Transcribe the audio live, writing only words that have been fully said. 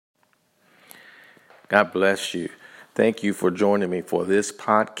God bless you. Thank you for joining me for this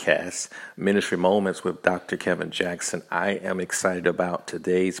podcast, Ministry Moments with Dr. Kevin Jackson. I am excited about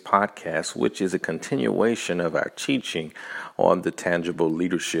today's podcast, which is a continuation of our teaching on the tangible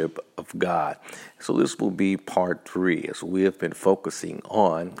leadership of God. So this will be part 3 as we have been focusing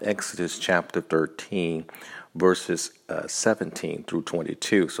on Exodus chapter 13, verses 17 through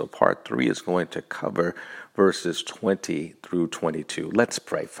 22. So part 3 is going to cover verses 20 through 22. Let's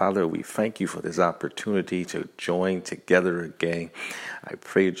pray. Father, we thank you for this opportunity to join together again. I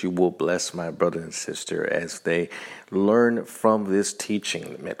pray that you will bless my brother and sister as they learn from this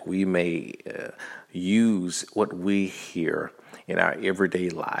teaching, that we may use what we hear in our everyday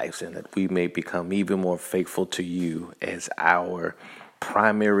lives, and that we may become even more faithful to you as our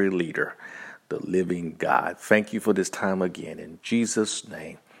primary leader, the living God. Thank you for this time again. In Jesus'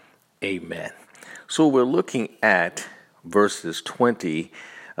 name, amen. So we're looking at verses 20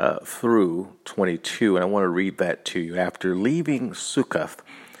 through 22, and I want to read that to you. After leaving Succoth,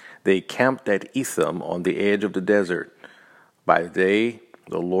 they camped at Etham on the edge of the desert. By day,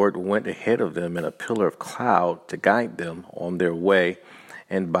 the Lord went ahead of them in a pillar of cloud to guide them on their way,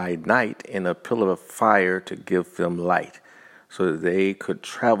 and by night in a pillar of fire to give them light, so that they could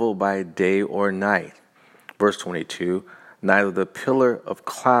travel by day or night. Verse 22, neither the pillar of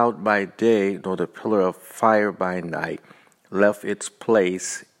cloud by day nor the pillar of fire by night left its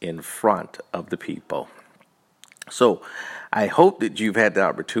place in front of the people. So I hope that you've had the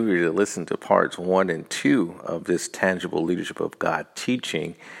opportunity to listen to parts 1 and 2 of this tangible leadership of God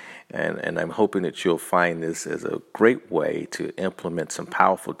teaching. And I'm hoping that you'll find this as a great way to implement some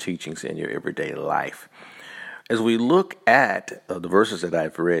powerful teachings in your everyday life. As we look at the verses that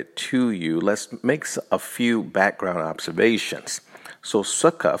I've read to you, let's make a few background observations. So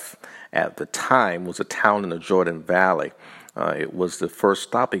Succoth at the time was a town in the Jordan Valley. It was the first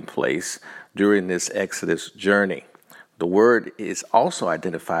stopping place during this Exodus journey. The word is also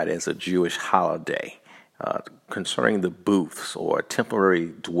identified as a Jewish holiday concerning the booths or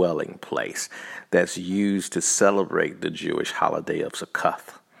temporary dwelling place that's used to celebrate the Jewish holiday of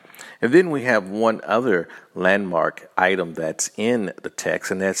Succoth. And then we have one other landmark item that's in the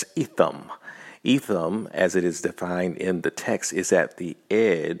text, and that's Etham. Etham, as it is defined in the text, is at the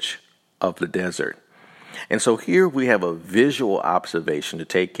edge of the desert. And so here we have a visual observation to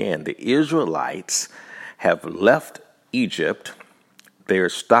take in. The Israelites have left Egypt. They're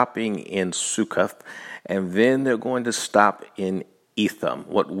stopping in Succoth, and then they're going to stop in Etham.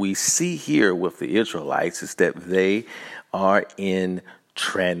 What we see here with the Israelites is that they are in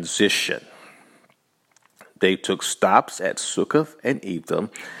transition. They took stops at Succoth and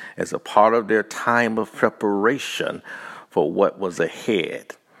Etham as a part of their time of preparation for what was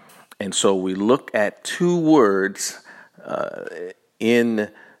ahead. And so we look at two words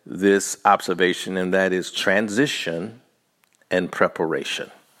in this observation, and that is transition and preparation.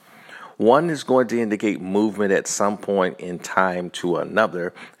 One is going to indicate movement at some point in time to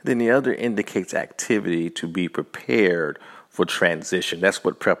another, then the other indicates activity to be prepared for transition. That's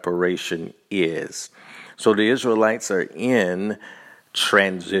what preparation is. So the Israelites are in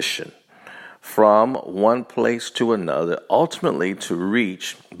transition from one place to another, ultimately to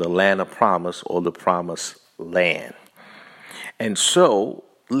reach the land of promise or the promised land. And so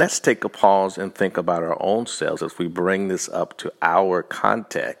let's take a pause and think about our own selves as we bring this up to our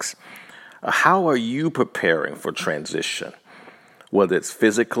context. How are you preparing for transition, whether it's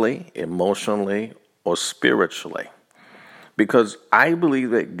physically, emotionally, or spiritually? Because I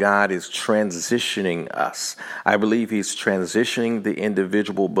believe that God is transitioning us. I believe He's transitioning the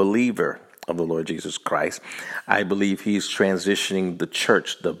individual believer of the Lord Jesus Christ. I believe He's transitioning the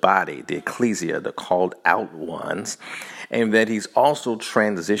church, the body, the ecclesia, the called out ones, and that He's also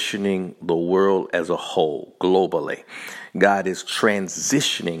transitioning the world as a whole, globally. God is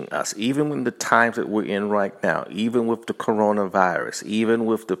transitioning us, even in the times that we're in right now, even with the coronavirus, even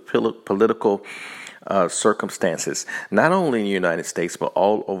with the political circumstances, not only in the United States, but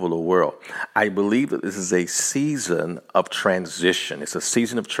all over the world. I believe that this is a season of transition. It's a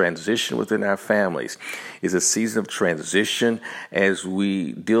season of transition within our families. It's a season of transition as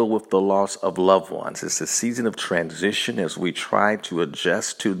we deal with the loss of loved ones. It's a season of transition as we try to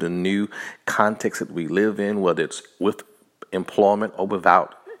adjust to the new context that we live in, whether it's with employment or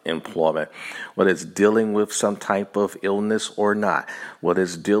without employment, whether it's dealing with some type of illness or not, whether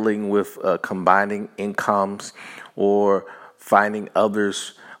it's dealing with combining incomes or finding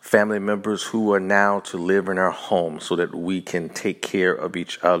others family members who are now to live in our homes so that we can take care of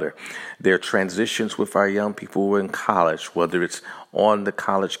each other. There are transitions with our young people who are in college, whether it's on the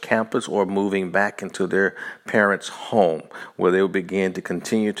college campus or moving back into their parents' home, where they will begin to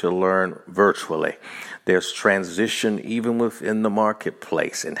continue to learn virtually. There's transition even within the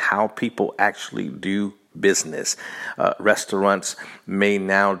marketplace and how people actually do business. Restaurants may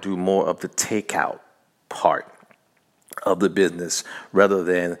now do more of the takeout part of the business rather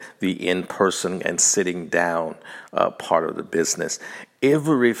than the in-person and sitting down part of the business.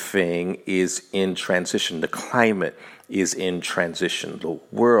 Everything is in transition. The climate is in transition. The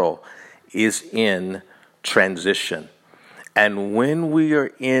world is in transition. And when we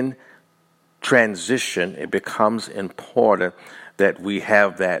are in transition, it becomes important that we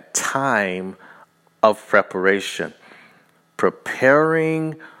have that time of preparation,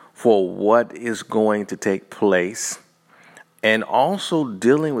 preparing for what is going to take place, and also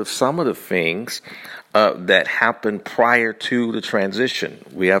dealing with some of the things that happened prior to the transition.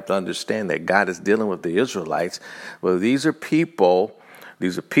 We have to understand that God is dealing with the Israelites. Well, these are people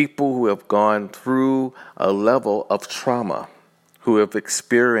who have gone through a level of trauma, who have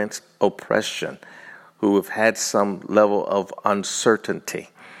experienced oppression, who have had some level of uncertainty.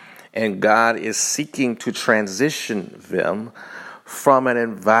 And God is seeking to transition them from an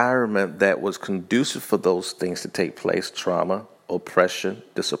environment that was conducive for those things to take place, trauma, oppression,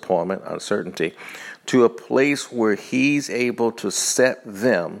 disappointment, uncertainty, to a place where He's able to set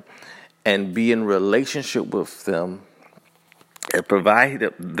them and be in relationship with them and provide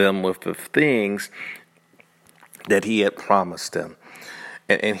them with the things that He had promised them.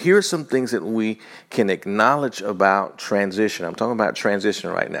 And here are some things that we can acknowledge about transition. I'm talking about transition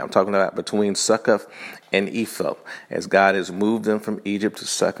right now. I'm talking about between Succoth and Etham, as God has moved them from Egypt to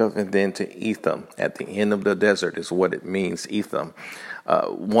Succoth and then to Etham. At the end of the desert is what it means, Etham.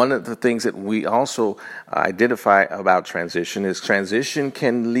 One of the things that we also identify about transition is transition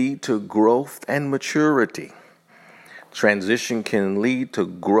can lead to growth and maturity. Transition can lead to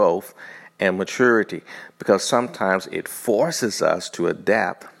growth and maturity, because sometimes it forces us to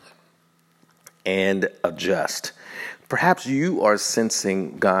adapt and adjust. Perhaps you are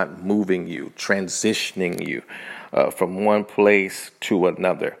sensing God moving you, transitioning you from one place to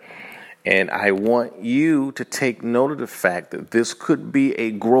another. And I want you to take note of the fact that this could be a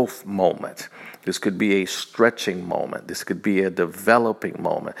growth moment. This could be a stretching moment. This could be a developing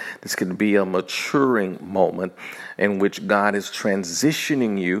moment. This could be a maturing moment in which God is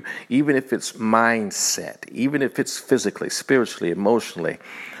transitioning you, even if it's mindset, even if it's physically, spiritually, emotionally,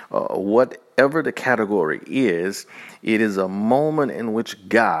 whatever the category is, it is a moment in which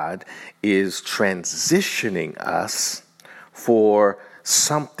God is transitioning us for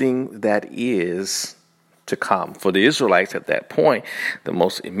something that is to come. For the Israelites at that point, the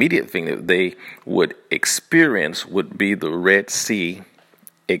most immediate thing that they would experience would be the Red Sea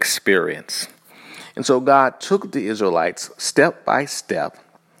experience. And so God took the Israelites step by step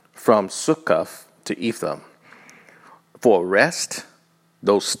from Succoth to Etham. For rest,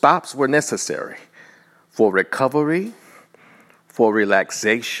 those stops were necessary. For recovery, for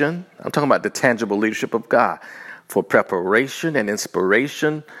relaxation, I'm talking about the tangible leadership of God. For preparation and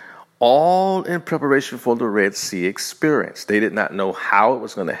inspiration, all in preparation for the Red Sea experience. They did not know how it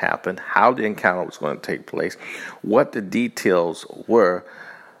was going to happen, how the encounter was going to take place, what the details were,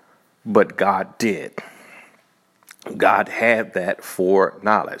 but God did. God had that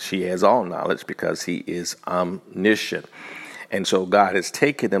foreknowledge. He has all knowledge because He is omniscient. And so God has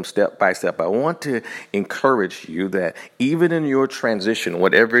taken them step by step. I want to encourage you that even in your transition,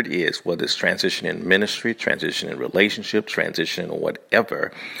 whatever it is, whether it's transition in ministry, transition in relationship, transition in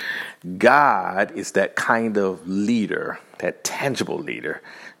whatever, God is that kind of leader, that tangible leader,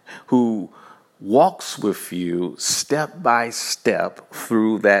 who walks with you step by step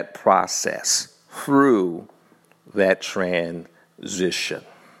through that process, through that transition.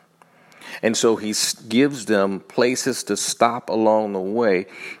 And so He gives them places to stop along the way.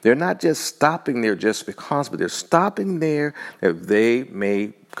 They're not just stopping there just because, but they're stopping there that they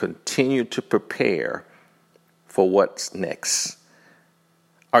may continue to prepare for what's next.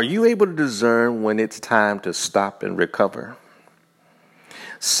 Are you able to discern when it's time to stop and recover?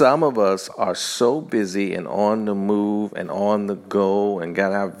 Some of us are so busy and on the move and on the go and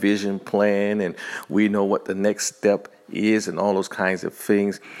got our vision plan and we know what the next step is and all those kinds of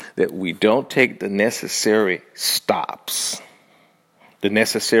things that we don't take the necessary stops, the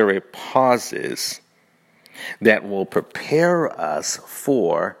necessary pauses that will prepare us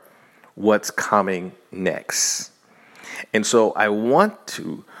for what's coming next. And so I want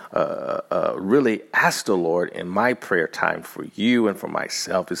to really ask the Lord in my prayer time for you and for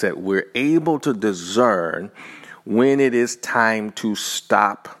myself is that we're able to discern when it is time to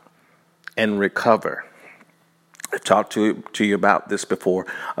stop and recover. I've talked to you about this before,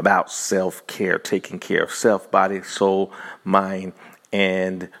 about self-care, taking care of self, body, soul, mind,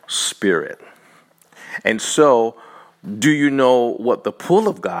 and spirit. And so, do you know what the pull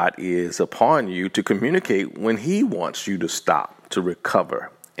of God is upon you to communicate when he wants you to stop, to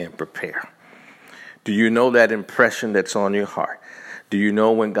recover, and prepare? Do you know that impression that's on your heart? Do you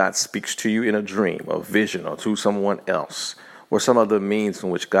know when God speaks to you in a dream, a vision, or through someone else, or some other means in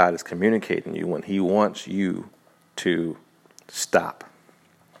which God is communicating you when he wants you to stop?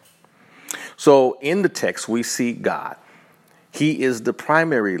 So in the text, we see God. He is the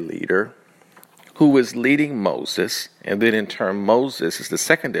primary leader who is leading Moses, and then in turn, Moses is the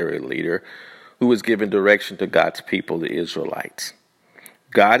secondary leader who is giving direction to God's people, the Israelites.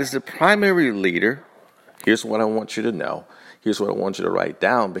 God is the primary leader. Here's what I want you to know. Here's what I want you to write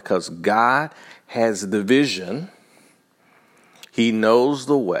down, because God has the vision, he knows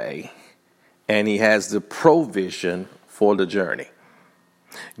the way, and he has the provision for the journey.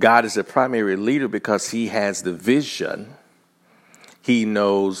 God is the primary leader because he has the vision, he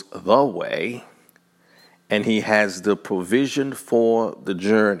knows the way, and he has the provision for the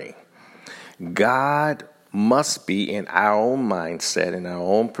journey. God must be, in our own mindset, in our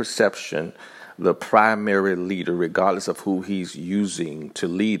own perception, the primary leader, regardless of who he's using to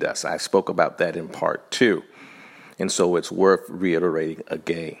lead us. I spoke about that in part 2. And so it's worth reiterating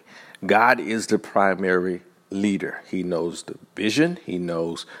again. God is the primary leader. He knows the vision. He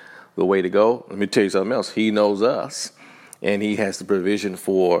knows the way to go. Let me tell you something else. He knows us, and he has the provision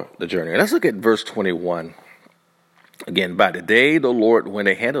for the journey. Let's look at verse 21. Again, by the day the Lord went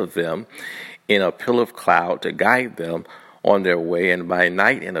ahead of them in a pillar of cloud to guide them on their way, and by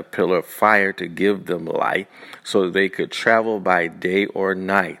night in a pillar of fire to give them light, so that they could travel by day or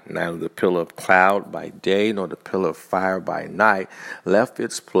night. Neither the pillar of cloud by day nor the pillar of fire by night left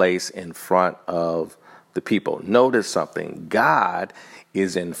its place in front of the people. Notice something. God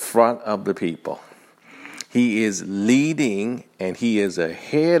is in front of the people. He is leading, and he is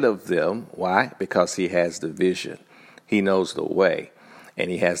ahead of them. Why? Because he has the vision. He knows the way,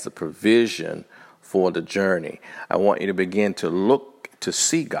 and he has the provision for the journey. I want you to begin to look to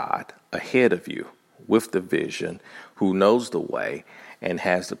see God ahead of you with the vision, who knows the way and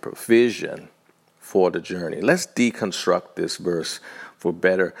has the provision for the journey. Let's deconstruct this verse for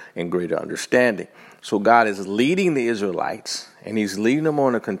better and greater understanding. So God is leading the Israelites, and he's leading them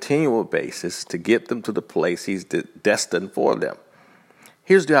on a continual basis to get them to the place he's destined for them.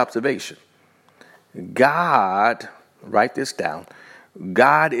 Here's the observation. God, write this down,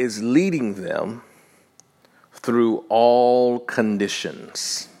 God is leading them through all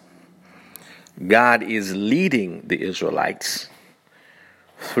conditions. God is leading the Israelites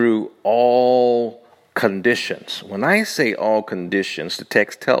through all conditions. When I say all conditions, the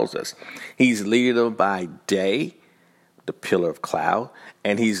text tells us he's leading them by day, the pillar of cloud,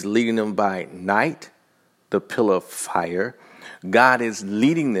 and he's leading them by night, the pillar of fire. God is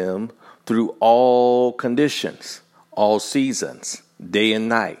leading them through all conditions, all seasons, day and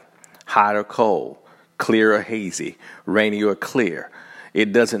night, hot or cold, clear or hazy, rainy or clear.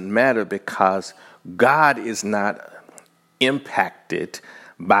 It doesn't matter, because God is not impacted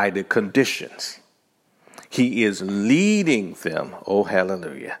by the conditions. He is leading them, oh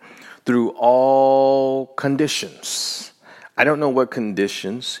hallelujah, through all conditions. I don't know what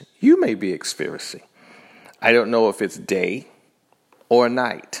conditions you may be experiencing. I don't know if it's day or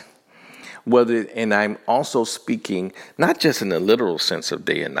night. And I'm also speaking not just in the literal sense of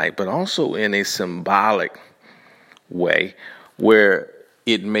day and night, but also in a symbolic way, where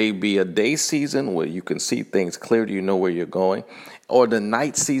it may be a day season where you can see things clearly, you know where you're going, or the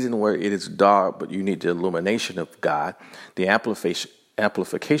night season where it is dark, but you need the illumination of God, the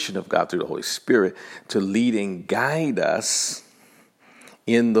amplification of God through the Holy Spirit to lead and guide us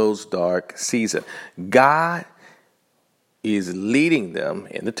in those dark seasons. God is leading them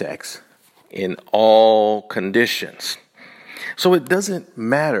in the text in all conditions. So it doesn't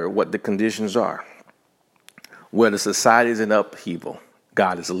matter what the conditions are. Whether society is in upheaval,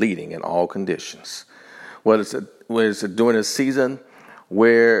 God is leading in all conditions. Whether it's during a season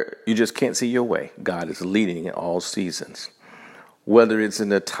where you just can't see your way, God is leading in all seasons. Whether it's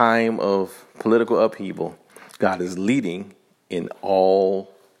in a time of political upheaval, God is leading in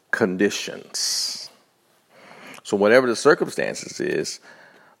all conditions. So whatever the circumstances is,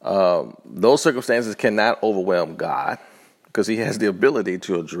 those circumstances cannot overwhelm God, because he has the ability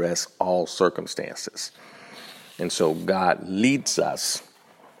to address all circumstances. And so God leads us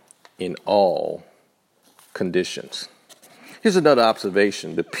in all conditions. Here's another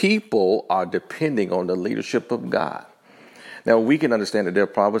observation. The people are depending on the leadership of God. Now, we can understand that there are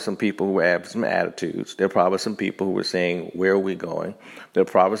probably some people who have some attitudes. There are probably some people who are saying, where are we going? There are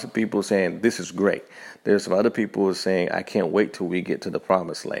probably some people saying, this is great. There are some other people who are saying, I can't wait till we get to the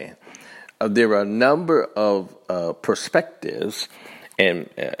promised land. There are a number of perspectives and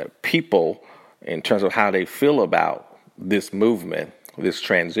people in terms of how they feel about this movement, this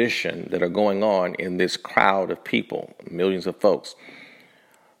transition that are going on in this crowd of people, millions of folks.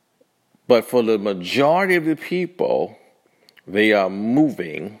 But for the majority of the people, they are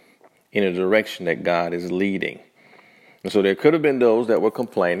moving in a direction that God is leading. And so there could have been those that were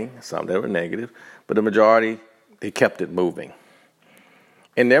complaining, some that were negative, but the majority, they kept it moving.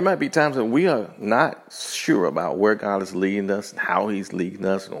 And there might be times when we are not sure about where God is leading us and how he's leading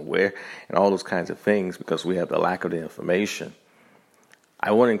us and where and all those kinds of things because we have the lack of the information.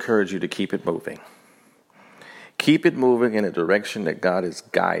 I want to encourage you to keep it moving. Keep it moving in a direction that God is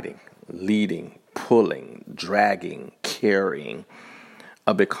guiding, leading, pulling, dragging, carrying,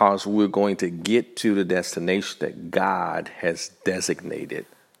 because we're going to get to the destination that God has designated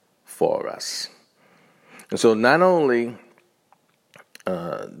for us. And so not only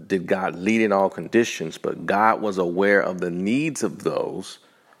did God lead in all conditions, but God was aware of the needs of those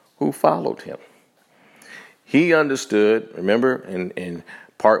who followed him. He understood, remember in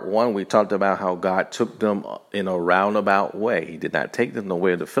part 1, we talked about how God took them in a roundabout way. He did not take them the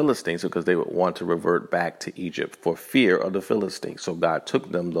way of the Philistines because they would want to revert back to Egypt for fear of the Philistines. So God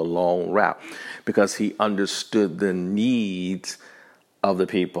took them the long route because he understood the needs of the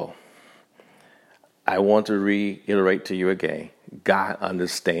people. I want to reiterate to you again, God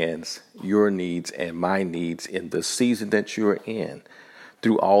understands your needs and my needs in the season that you're in,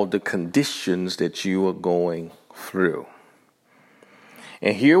 through all the conditions that you are going through.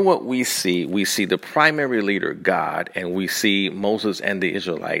 And here what we see the primary leader, God, and we see Moses and the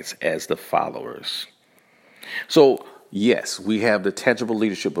Israelites as the followers. So, yes, we have the tangible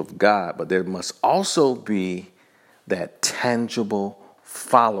leadership of God, but there must also be that tangible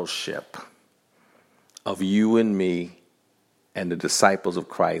fellowship of you and me and the disciples of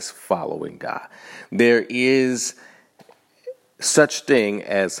Christ following God. There is such thing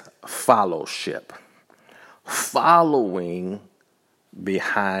as fellowship, following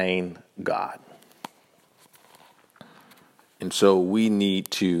behind God. And so we need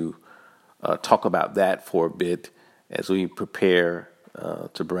to talk about that for a bit as we prepare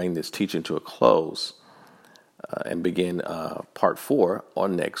to bring this teaching to a close and begin part 4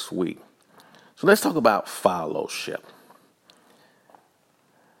 on next week. So let's talk about fellowship.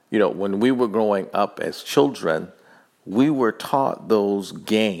 You know, when we were growing up as children, we were taught those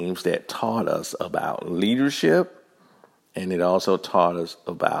games that taught us about leadership, and it also taught us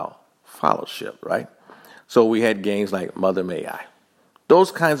about fellowship, right? So we had games like Mother May I.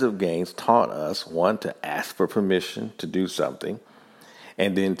 Those kinds of games taught us, one, to ask for permission to do something,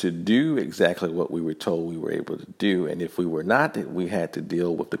 and then to do exactly what we were told we were able to do. And if we were not, then we had to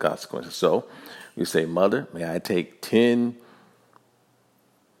deal with the consequences. So we say, Mother, may I take 5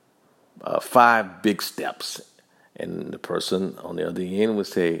 big steps? And the person on the other end would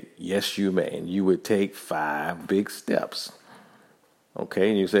say, yes, you may. And you would take 5 big steps. Okay,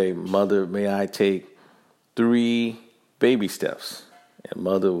 and you say, Mother, may I take 3 baby steps? And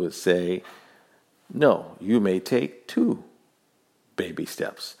Mother would say, no, you may take 2 baby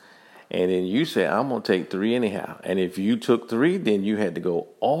steps. And then you say, I'm going to take 3 anyhow. And if you took 3, then you had to go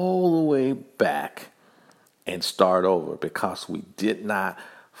all the way back and start over because we did not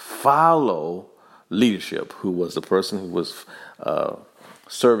follow leadership, who was the person who was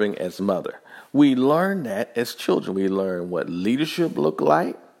serving as mother. We learn that as children. We learn what leadership looked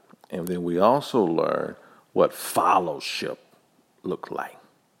like, and then we also learn what fellowship looked like.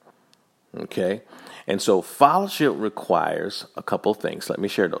 Okay? And so fellowship requires a couple things. Let me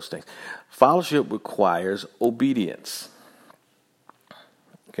share those things. Fellowship requires obedience.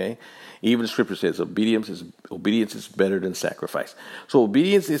 Okay? Even the scripture says obedience is better than sacrifice. So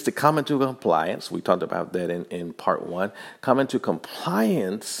obedience is to come into compliance. We talked about that in part 1. Come into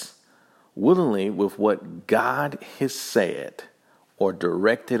compliance willingly with what God has said or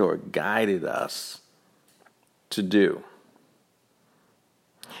directed or guided us to do.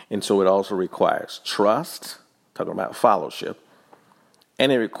 And so it also requires trust, talking about fellowship,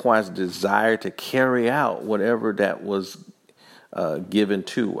 and it requires desire to carry out whatever that was given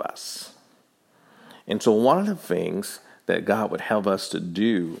to us. And so one of the things that God would have us to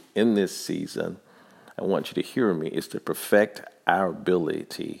do in this season, I want you to hear me, is to perfect our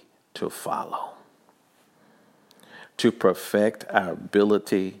ability to follow. To perfect our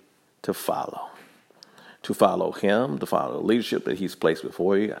ability to follow. To follow him, to follow the leadership that he's placed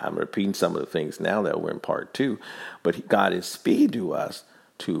before you. I'm repeating some of the things now that we're in part 2. But God is speaking to us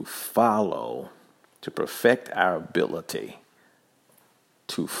to follow, to perfect our ability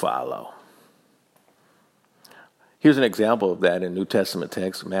to follow. Here's an example of that in New Testament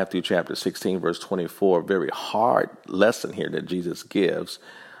text, Matthew chapter 16, verse 24. A very hard lesson here that Jesus gives.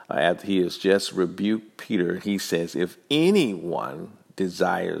 After he has just rebuked Peter, he says, if anyone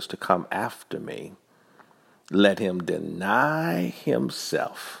desires to come after me, let him deny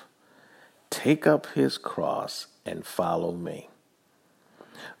himself, take up his cross, and follow me.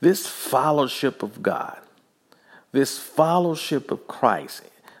 This fellowship of God, this fellowship of Christ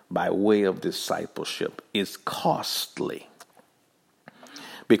by way of discipleship is costly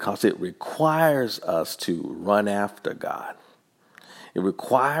because it requires us to run after God. It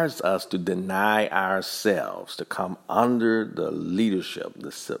requires us to deny ourselves, to come under the leadership,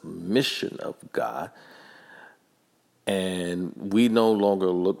 the submission of God. And we no longer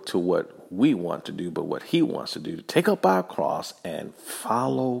look to what we want to do, but what he wants to do, to take up our cross and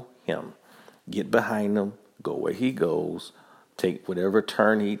follow him. Get behind him, go where he goes, take whatever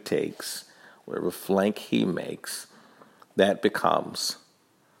turn he takes, whatever flank he makes. That becomes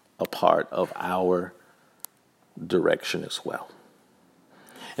a part of our direction as well.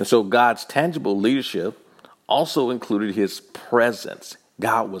 And so God's tangible leadership also included his presence.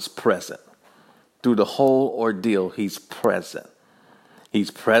 God was present. Through the whole ordeal, he's present. He's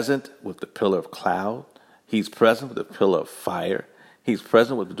present with the pillar of cloud. He's present with the pillar of fire. He's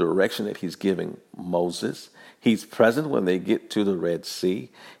present with the direction that he's giving Moses. He's present when they get to the Red Sea.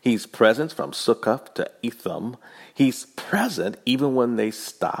 He's present from Succoth to Etham. He's present even when they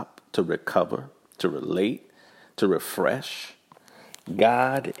stop to recover, to relate, to refresh.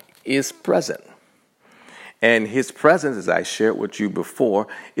 God is present. And his presence, as I shared with you before,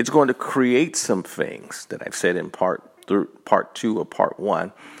 it's going to create some things that I've said in part 2 or part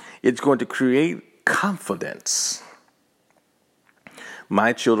 1. It's going to create confidence.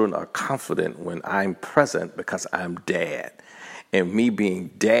 My children are confident when I'm present because I'm dad. And me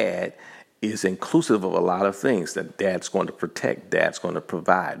being dad is inclusive of a lot of things that dad's going to protect, dad's going to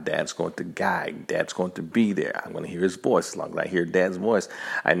provide, dad's going to guide, dad's going to be there. I'm going to hear his voice. As long as I hear dad's voice,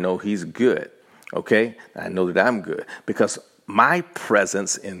 I know he's good. Okay? I know that I'm good because my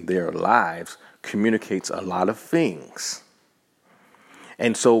presence in their lives communicates a lot of things.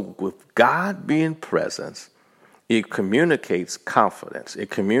 And so with God being present, it communicates confidence. It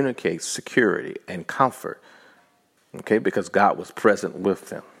communicates security and comfort. Okay? Because God was present with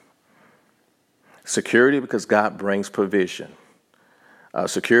them. Security because God brings provision.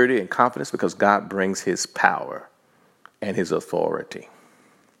 Security and confidence because God brings his power and his authority.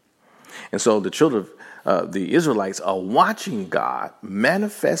 And so the children of the Israelites are watching God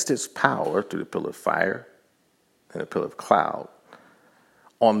manifest his power through the pillar of fire and the pillar of cloud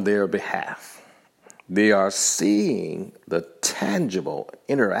on their behalf. They are seeing the tangible,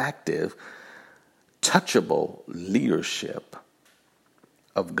 interactive, touchable leadership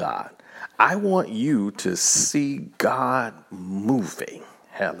of God. I want you to see God moving.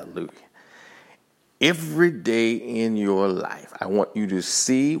 Hallelujah. Every day in your life, I want you to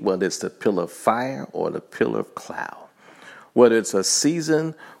see whether it's the pillar of fire or the pillar of cloud. Whether it's a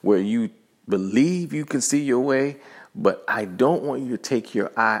season where you believe you can see your way, but I don't want you to take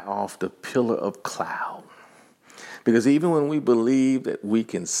your eye off the pillar of cloud. Because even when we believe that we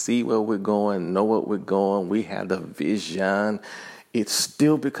can see where we're going, know what we're going, we have the vision, it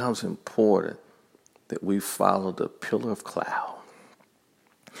still becomes important that we follow the pillar of cloud.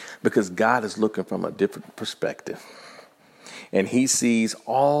 Because God is looking from a different perspective. And he sees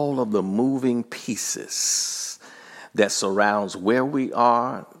all of the moving pieces that surrounds where we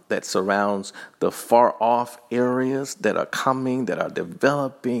are, that surrounds the far off areas that are coming, that are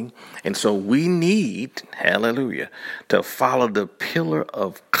developing. And so we need, hallelujah, to follow the pillar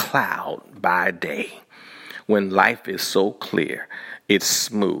of cloud by day. When life is so clear, it's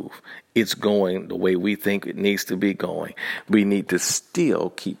smooth, it's going the way we think it needs to be going, we need to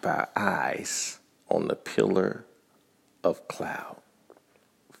still keep our eyes on the pillar of cloud,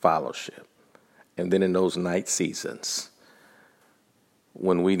 fellowship. And then in those night seasons,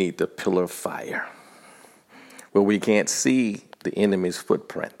 when we need the pillar of fire, where we can't see the enemy's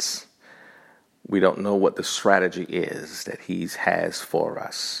footprints, we don't know what the strategy is that he has for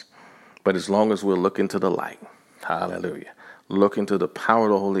us. But as long as we're looking to the light, hallelujah, looking to the power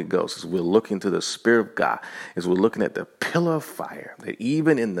of the Holy Ghost, as we're looking to the Spirit of God, as we're looking at the pillar of fire, that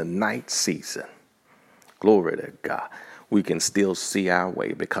even in the night season, glory to God, we can still see our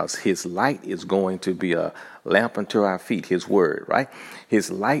way, because his light is going to be a lamp unto our feet, his word, right?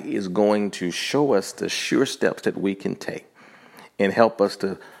 His light is going to show us the sure steps that we can take and help us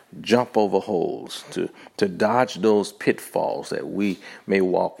to jump over holes, to dodge those pitfalls that we may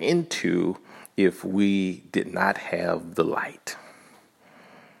walk into if we did not have the light.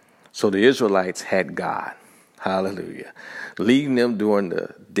 So the Israelites had God, hallelujah, leading them during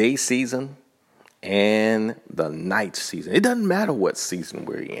the day season and the night season. It doesn't matter what season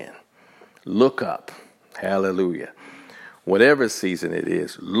we're in. Look up, hallelujah. Whatever season it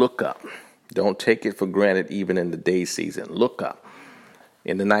is, look up. Don't take it for granted even in the day season. Look up.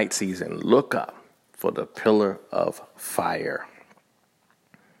 In the night season, look up for the pillar of fire.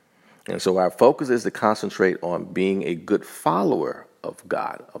 And so our focus is to concentrate on being a good follower of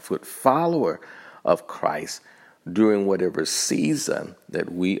God, a good follower of Christ during whatever season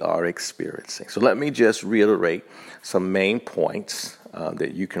that we are experiencing. So let me just reiterate some main points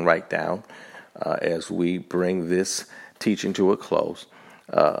that you can write down as we bring this teaching to a close.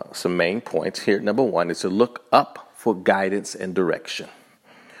 Some main points here. Number one is to look up for guidance and direction,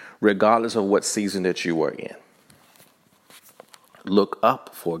 regardless of what season that you are in. Look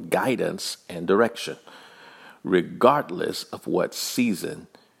up for guidance and direction, regardless of what season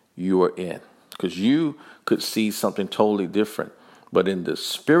you are in. Because you could see something totally different, but in the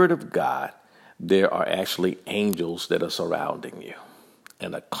Spirit of God, there are actually angels that are surrounding you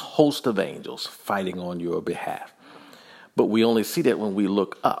and a host of angels fighting on your behalf. But we only see that when we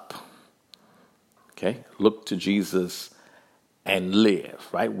look up. Okay? Look to Jesus and live,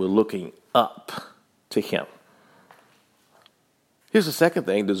 right? We're looking up to him. Here's the second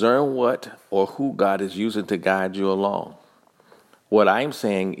thing. Discern what or who God is using to guide you along. What I'm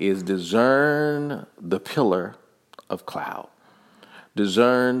saying is discern the pillar of cloud.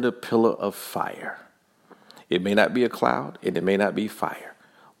 Discern the pillar of fire. It may not be a cloud and it may not be fire.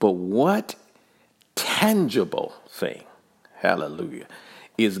 But what tangible thing, hallelujah,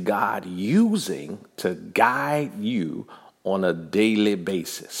 is God using to guide you on a daily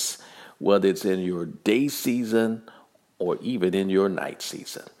basis, whether it's in your day season or even in your night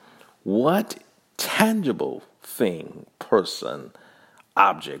season? What tangible thing, person,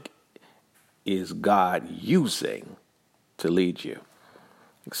 object is God using to lead you?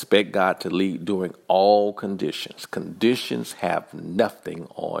 Expect God to lead during all conditions. Conditions have nothing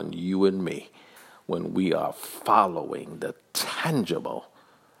on you and me when we are following the tangible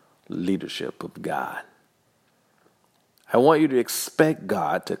leadership of God. I want you to expect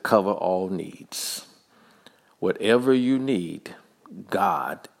God to cover all needs. Whatever you need,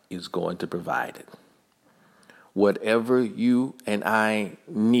 God is going to provide it. Whatever you and I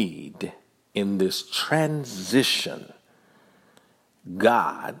need in this transition,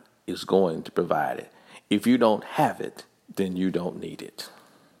 God is going to provide it. If you don't have it, then you don't need it.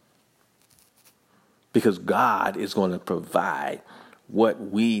 Because God is going to provide what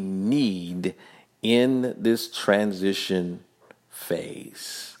we need in this transition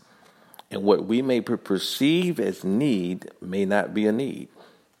phase. And what we may perceive as need may not be a need,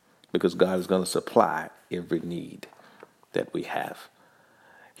 because God is going to supply every need that we have.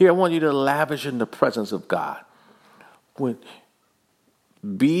 Here, I want you to lavish in the presence of God.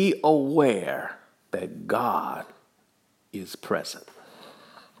 Be aware that God is present.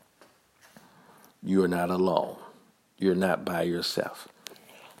 You are not alone. You're not by yourself.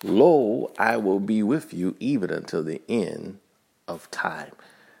 Lo, I will be with you even until the end of time.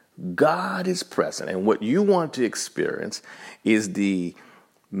 God is present, and what you want to experience is the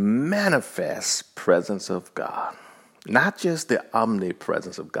manifest presence of God. Not just the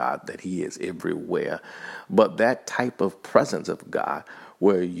omnipresence of God, that he is everywhere, but that type of presence of God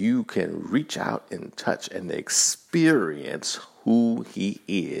where you can reach out and touch and experience who he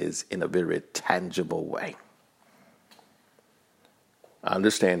is in a very tangible way. I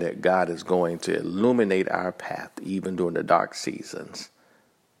understand that God is going to illuminate our path even during the dark seasons.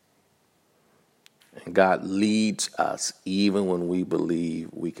 And God leads us even when we believe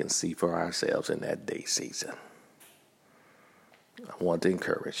we can see for ourselves in that day season. I want to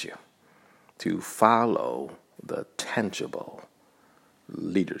encourage you to follow the tangible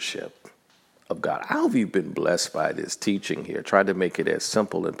leadership of God. I hope you've been blessed by this teaching here. Try to make it as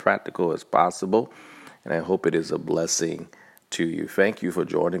simple and practical as possible, and I hope it is a blessing to you. Thank you for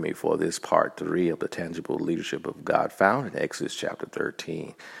joining me for this part 3 of the tangible leadership of God found in Exodus chapter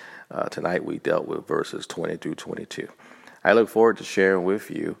 13. Tonight we dealt with verses 20 through 22. I look forward to sharing with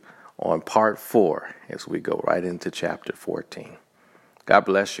you on part 4 as we go right into chapter 14. God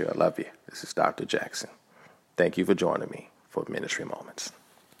bless you. I love you. This is Dr. Jackson. Thank you for joining me for Ministry Moments.